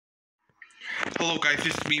Hello guys,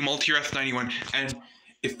 it's me, MultiRef91, and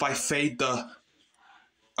if I say the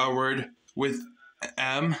word with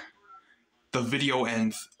M, the video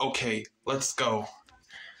ends. Okay, let's go.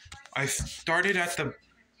 I started at the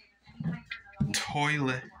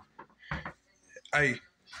toilet.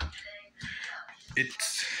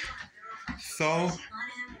 It's so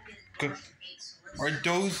good. Are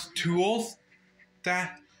those tools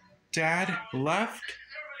that Dad left?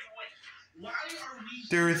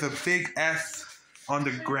 There is a big S on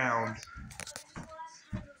the ground.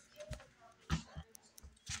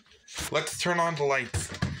 Let's turn on the lights.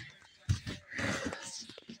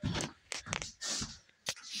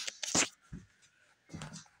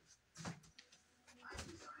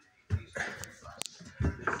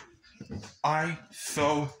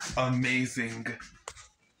 So amazing.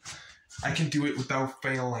 I can do it without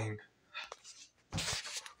failing.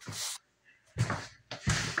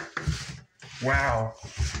 Wow.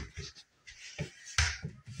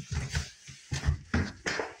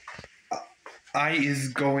 I is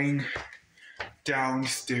going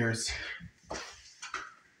downstairs.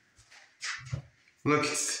 Look,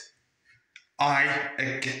 it's I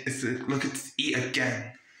again. Look, it's E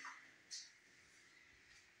again.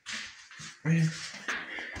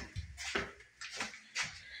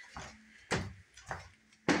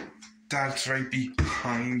 That's right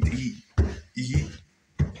behind E.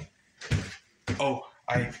 Oh,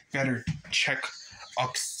 I better check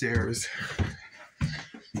upstairs.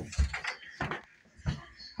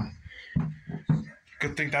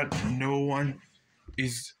 Good thing that no one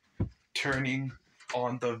is turning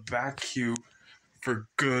on the vacuum for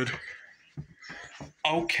good.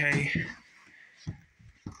 Okay.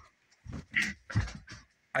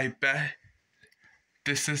 I bet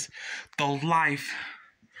this is the life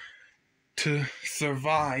to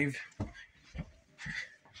survive.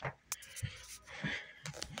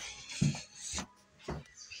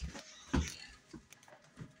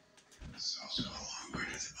 So long, we're at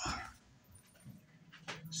the bottom.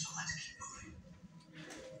 So let's keep moving.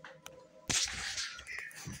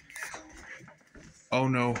 Oh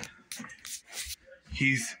no.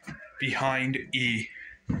 He's behind E.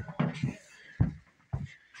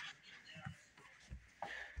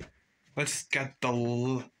 Let's get the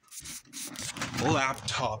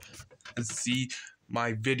laptop and see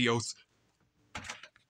my videos